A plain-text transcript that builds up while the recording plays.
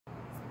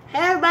Hey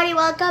everybody,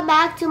 welcome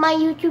back to my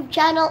YouTube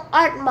channel,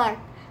 ArtMark.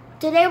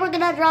 Today we're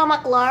gonna draw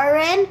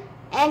McLaren,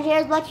 and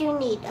here's what you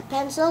need: a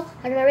pencil,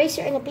 an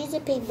eraser, and a piece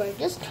of paper.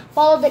 Just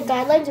follow the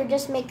guidelines or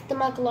just make the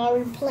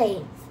McLaren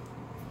plain.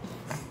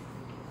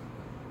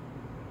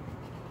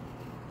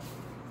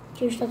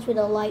 Here starts with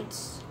the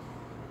lights.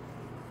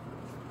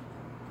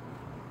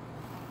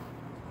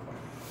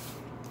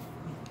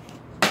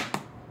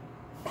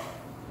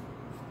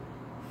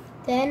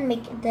 Then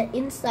make the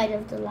inside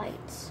of the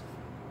lights.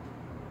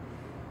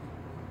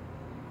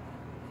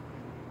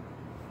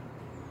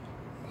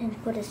 And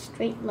put a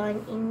straight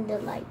line in the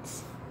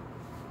lights.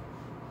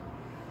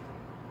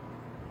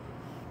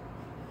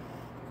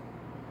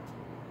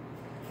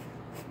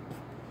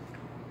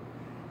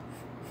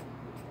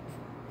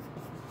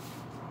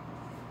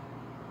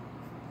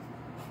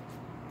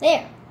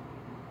 There.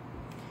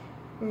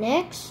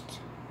 Next,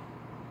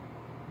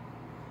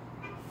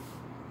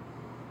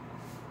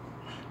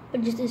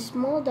 put just a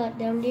small dot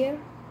down there,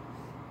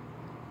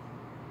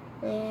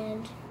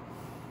 and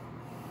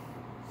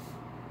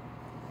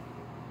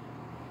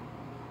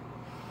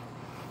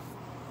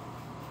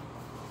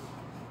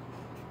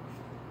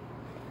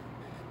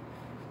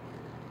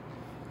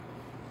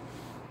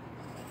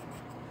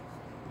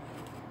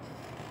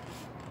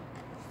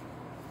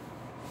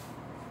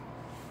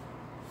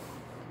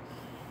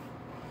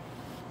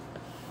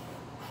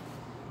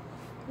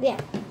yeah,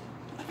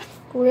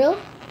 grill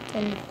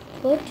and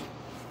put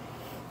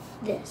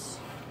this.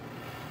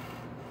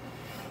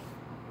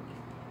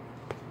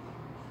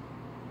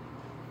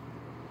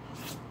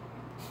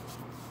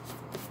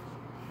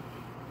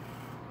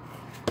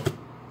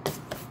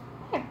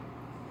 Here.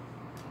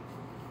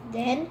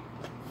 Then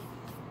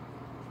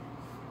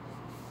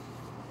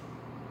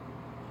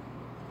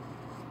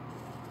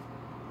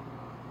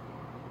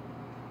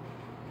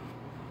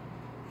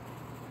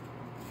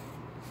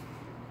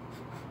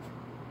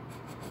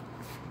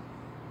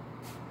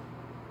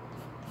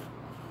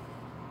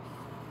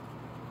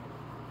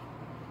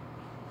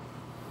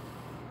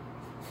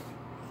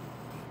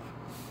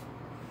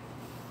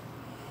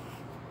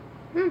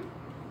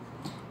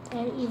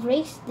and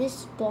erase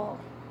this ball.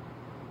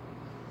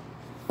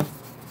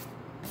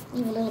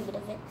 Leave a little bit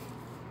of it.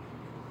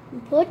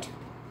 And put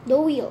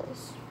the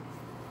wheels.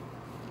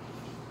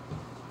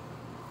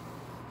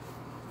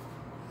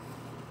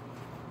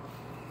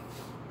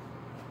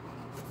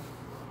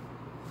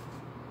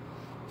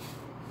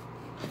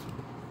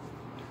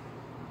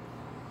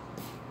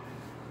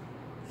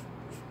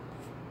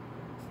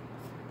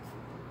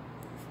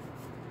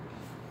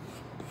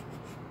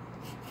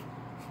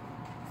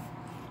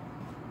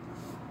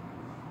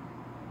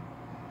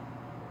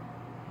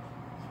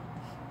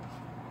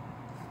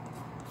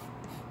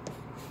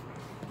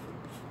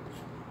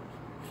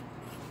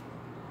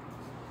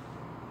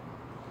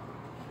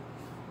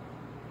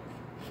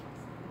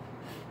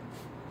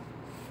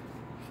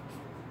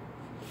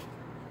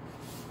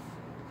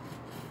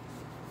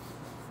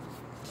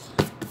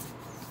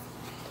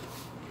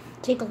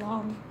 Take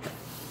long.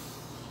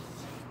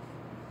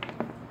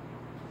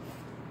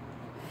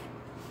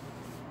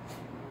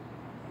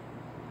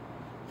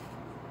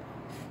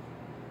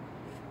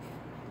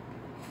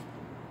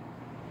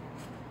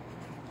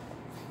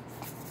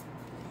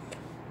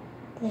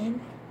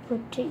 Then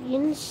put it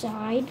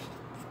inside.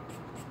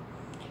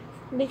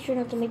 Make sure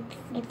not to make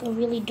like a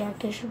really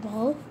darkish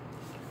ball.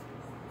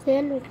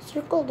 Then make a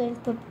circle, then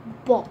put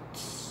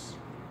bolts.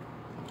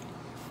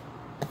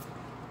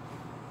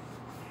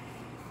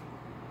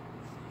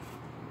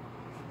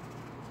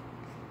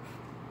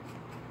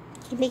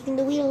 Keep making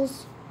the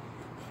wheels.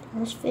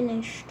 Almost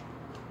finished.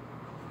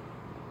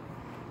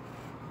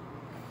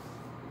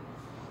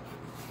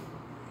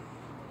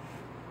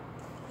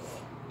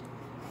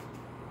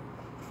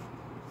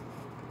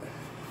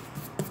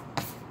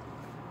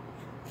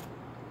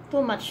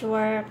 Too much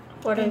work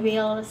for the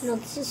wheels. No,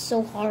 this is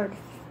so hard.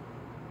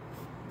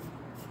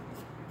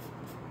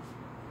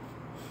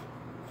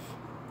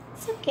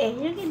 It's okay,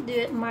 you can do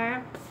it,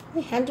 Mark.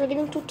 My hands are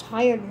getting too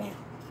tired now.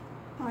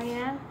 Oh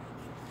yeah?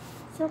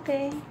 It's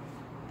okay.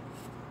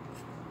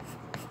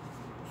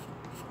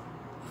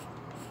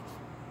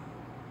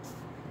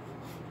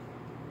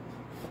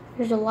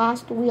 Here's the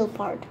last wheel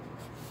part.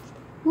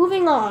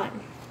 Moving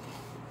on.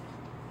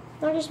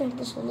 Now just make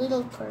this a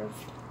little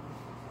curved.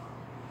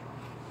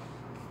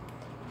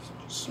 So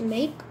just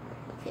make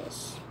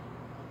this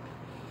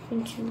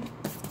into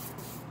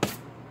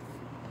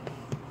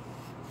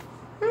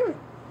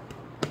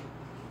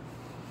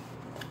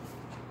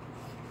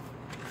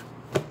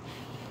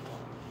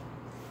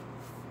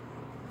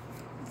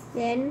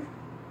Then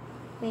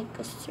make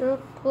a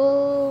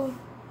circle.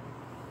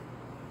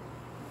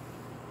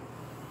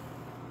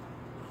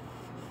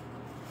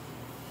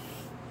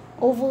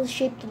 Oval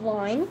shaped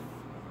line.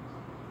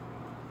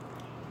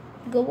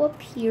 Go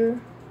up here.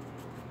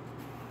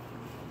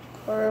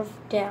 Curve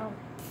down.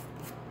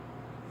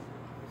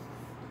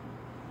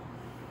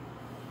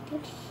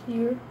 Get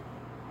here.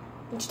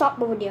 And stop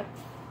over there.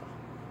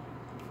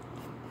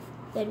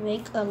 Then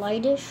make a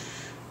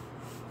lightish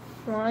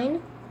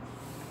line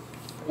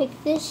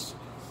like this.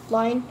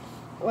 line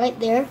right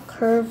there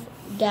curve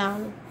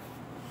down.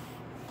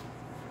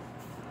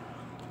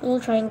 A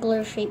little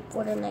triangular shape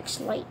for the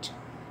next light.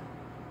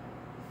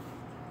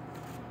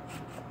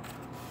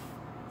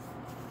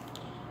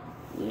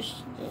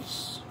 Use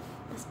this.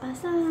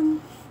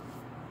 Pas-pasan.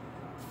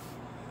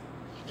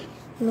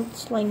 Make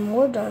this line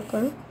more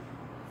darker.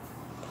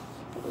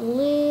 Put a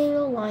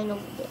little line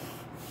over there.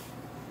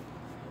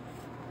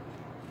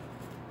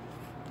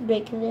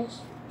 Break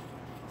this.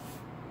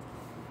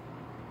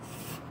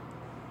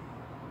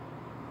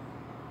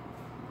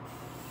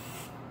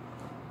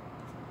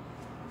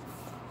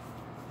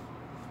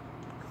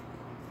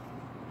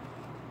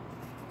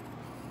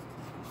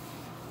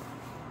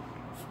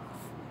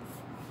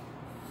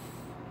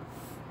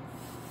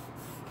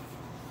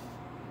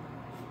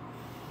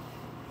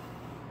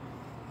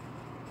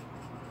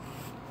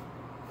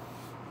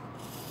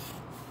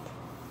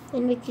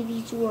 And make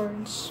these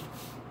words.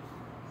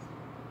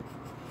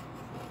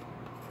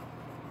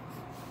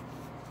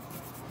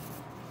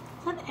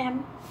 Is that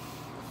M?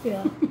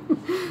 Yeah.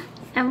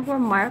 M for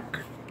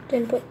Mark.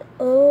 Then put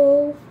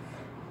O.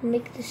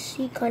 Make the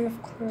C kind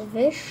of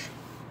curvish.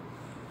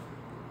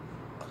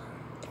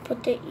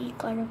 Put the E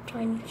kind of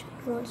tiny. So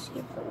you want to see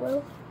if it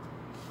will.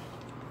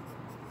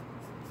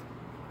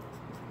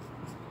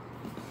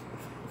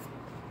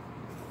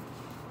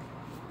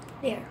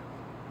 There.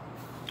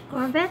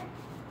 Corvette?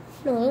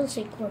 No, it doesn't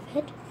say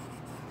Corvette.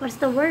 What's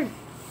the word?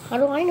 How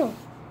do I know?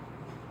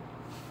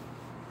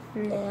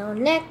 Now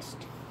next.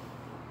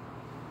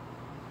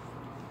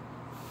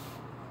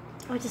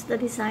 Oh, just the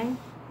design?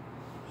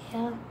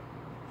 Yeah.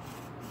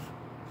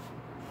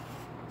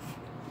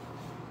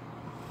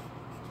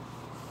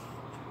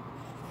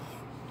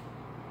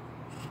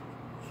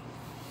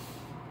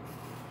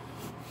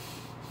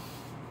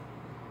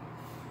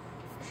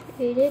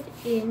 Shade it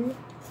in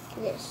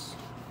this.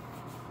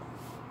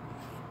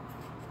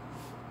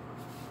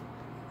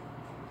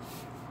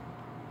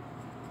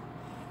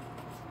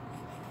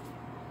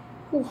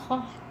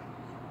 Ooh-ha.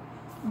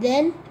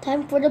 Then,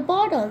 time for the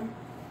bottom.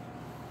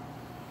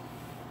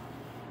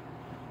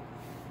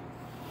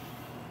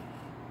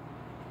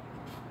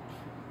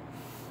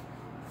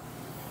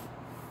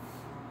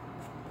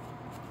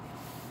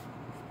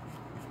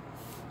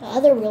 The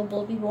other wheel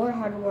will be more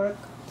hard work.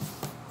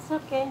 It's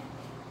okay.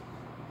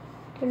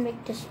 To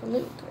make this a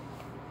little good.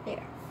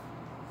 There.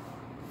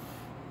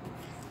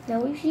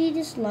 Now we see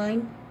this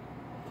line.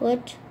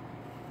 Put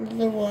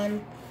another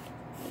one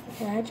like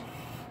that.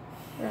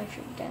 Brush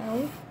it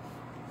down.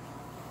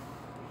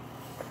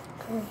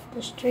 Curve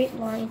the straight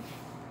line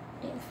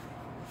there.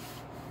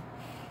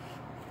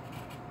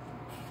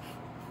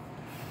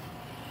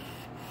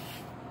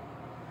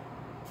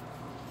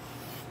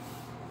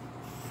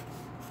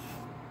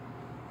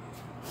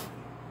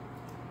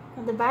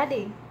 And the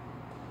body.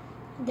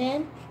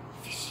 Then,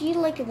 if you see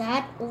like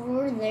that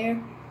over there,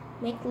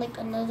 make like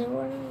another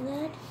one of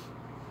that.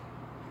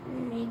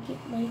 Make it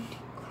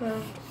like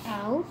curved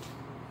out.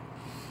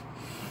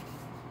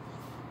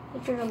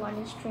 Make sure the line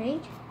is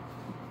straight.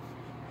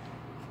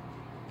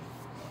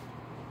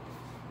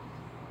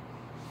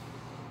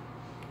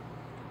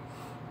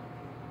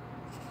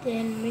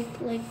 Then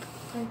make like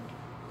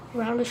a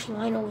roundish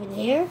line over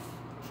there.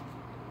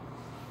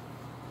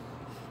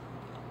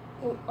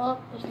 Go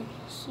up as you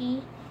can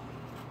see.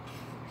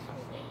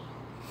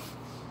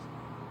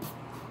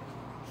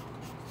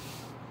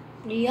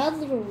 The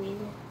other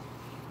wheel,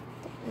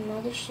 put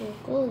another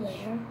circle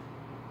there.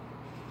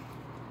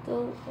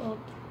 Go up.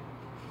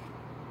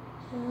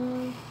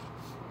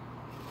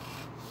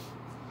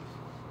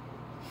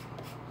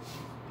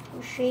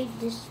 Shade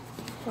this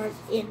part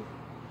in.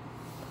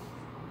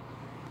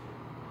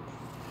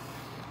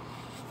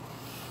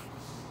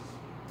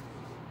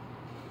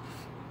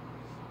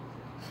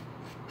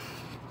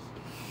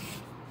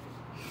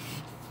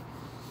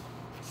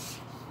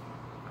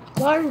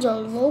 McLarens are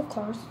low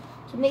cars,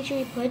 so make sure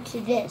you put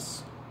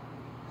this.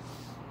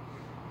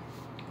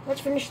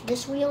 Let's finish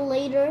this wheel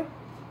later.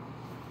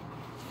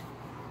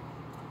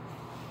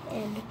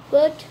 And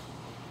put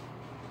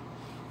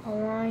a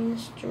line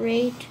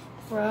straight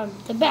from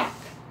the back.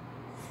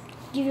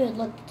 Give you a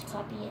look to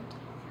copy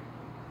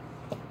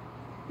it.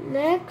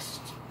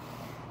 Next,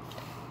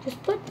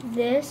 just put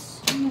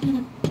this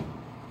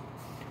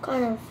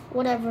kind of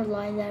whatever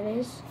line that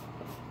is.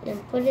 Then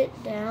put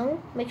it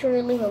down. Make sure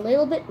you leave a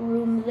little bit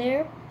room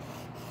there.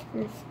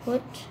 And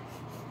put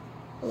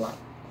a line.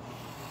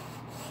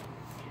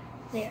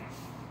 There.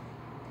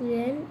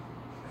 Then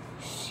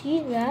see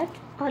that.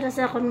 Oh, that's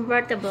a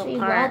convertible See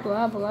car.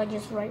 blah blah blah.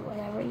 Just write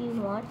whatever you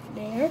want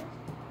there.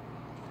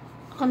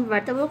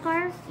 Convertible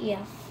car?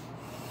 Yeah.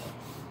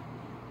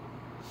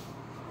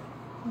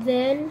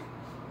 Then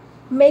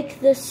make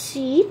the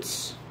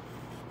seats.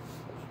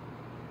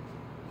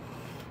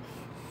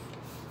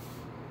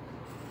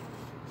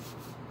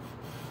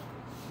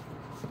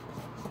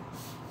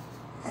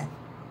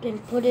 Then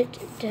put it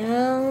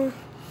down.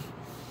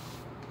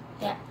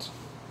 That.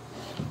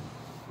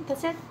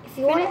 That's it. If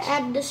you want to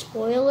add the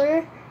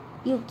spoiler,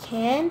 you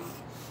can.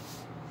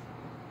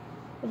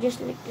 Or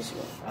just make this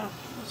one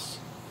after this.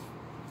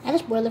 I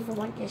just boil it for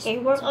 1 kiss. Okay,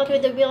 work out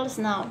with the wheels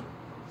now.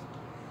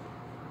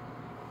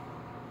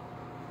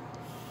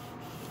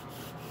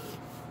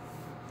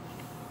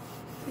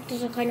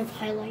 There's a kind of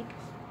highlight.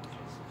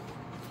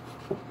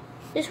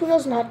 This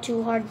wheel's not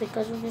too hard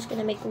because we're just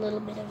gonna make a little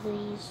bit of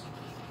these.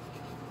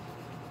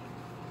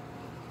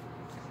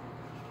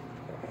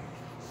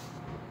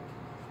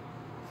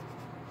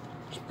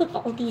 Just put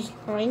all these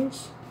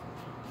lines.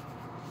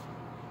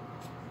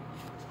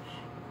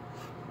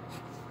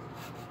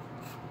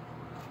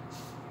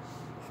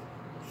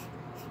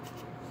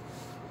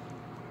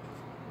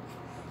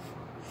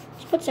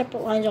 Just put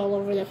separate lines all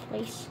over the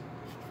place.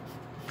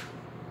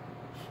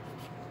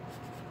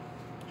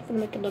 To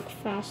make it look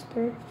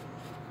faster.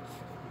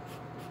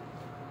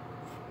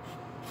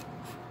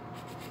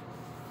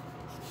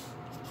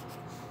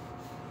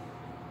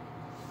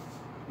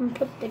 And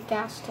put the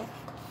gas tank.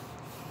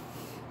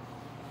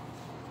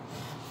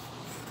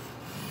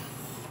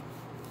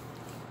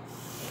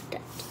 Like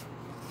that.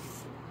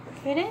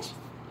 Finish?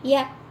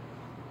 Yeah.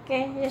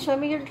 Okay, just show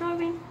me your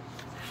drawing.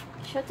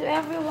 Show to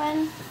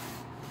everyone.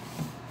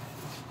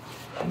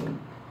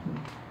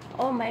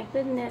 Oh my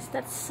goodness,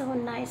 that's so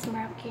nice,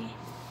 Marky.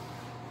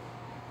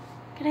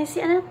 Can I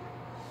see it?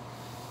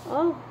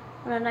 Oh,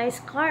 what a nice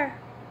car.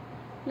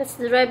 Let's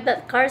drive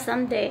that car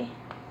someday.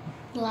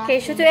 Okay,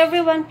 show to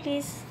everyone,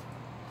 please.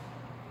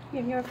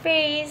 In your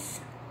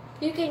face.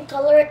 You can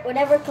color it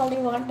whatever color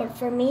you want, but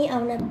for me,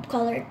 I'm gonna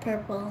color it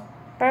purple.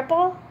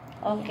 Purple?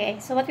 Okay,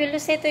 so what will you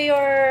say to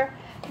your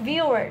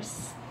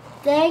viewers?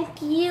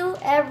 Thank you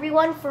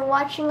everyone for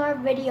watching our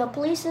video.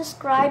 Please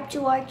subscribe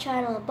to our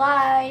channel.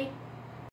 Bye.